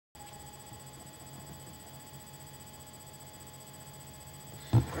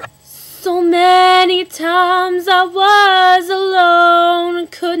So many times I was alone and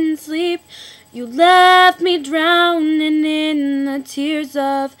couldn't sleep. You left me drowning in the tears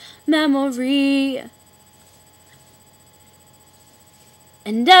of memory.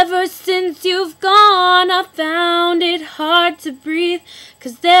 And ever since you've gone, I found it hard to breathe,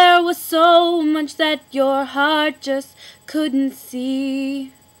 'cause there was so much that your heart just couldn't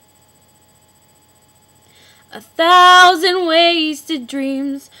see. 1,000 wasted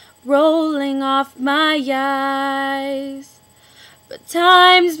dreams rolling off my eyes, but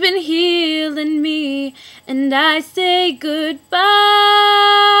time's been healing me, and I say goodbye.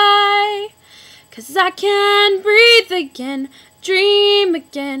 'Cause I can breathe again, dream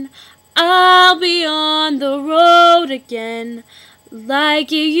again. I'll be on the road again,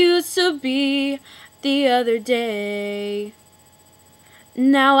 like it used to be the other day.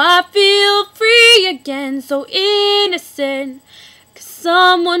 Now I feel free again, so innocent, 'cause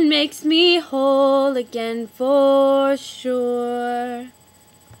someone makes me whole again for sure.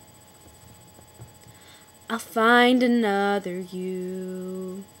 I'll find another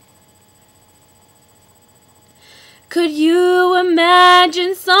you. Could you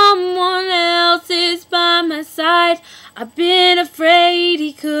imagine someone else is by my side? I've been afraid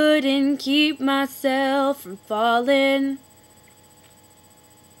he couldn't keep myself from falling.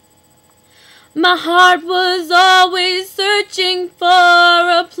 My heart was always searching for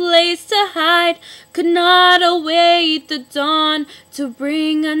a place to hide, could not await the dawn to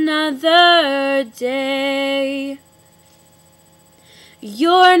bring another day.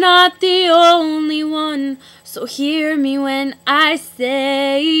 You're not the only one, so hear me when I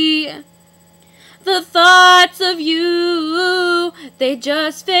say, the thoughts of you, they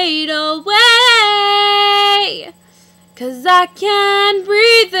just fade away. 'Cause I can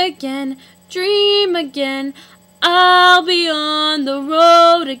breathe again, dream again. I'll be on the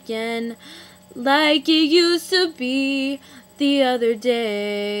road again, like it used to be the other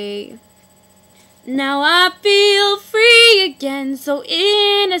day. Now I feel free again, so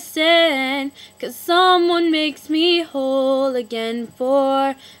innocent, 'cause someone makes me whole again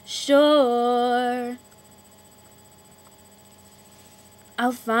for sure.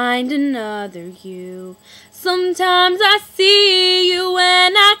 I'll find another you. Sometimes I see you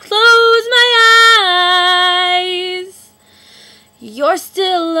when I close my eyes. You're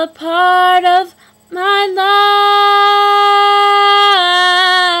still a part of my life.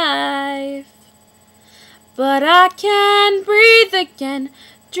 But I can breathe again,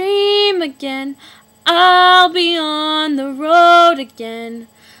 dream again. I'll be on the road again,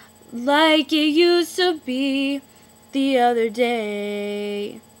 like it used to be the other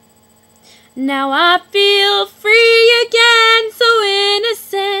day. Now I feel free again, so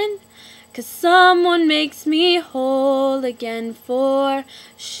innocent, 'cause someone makes me whole again for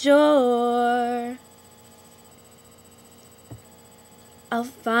sure.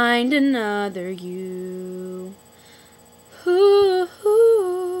 I'll find another you.